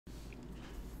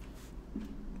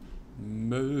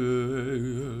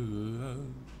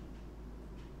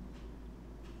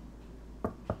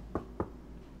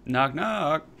Knock,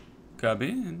 knock. Come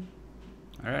in.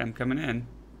 All right, I'm coming in.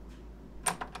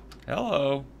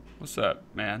 Hello. What's up,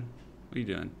 man? What are you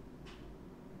doing?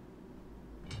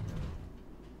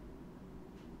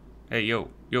 Hey, yo.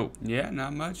 Yeah,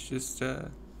 not much. Just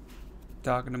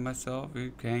talking to myself,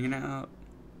 hanging out.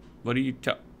 What are you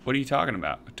talking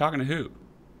about? Talking to who?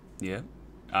 Yeah,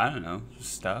 I don't know.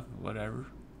 Just stuff, whatever.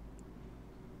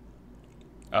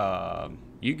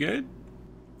 You good?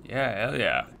 Yeah, hell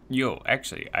yeah. Yo,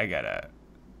 actually, I gotta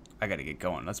get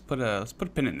going. Let's put a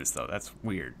pin in this though. That's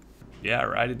weird. Yeah,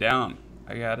 write it down.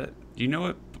 I got it. Do you know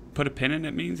what put a pin in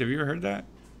it means? Have you ever heard that?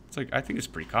 It's like, I think it's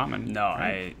pretty common. No,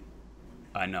 right?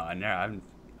 I've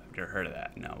never heard of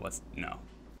that. No, no.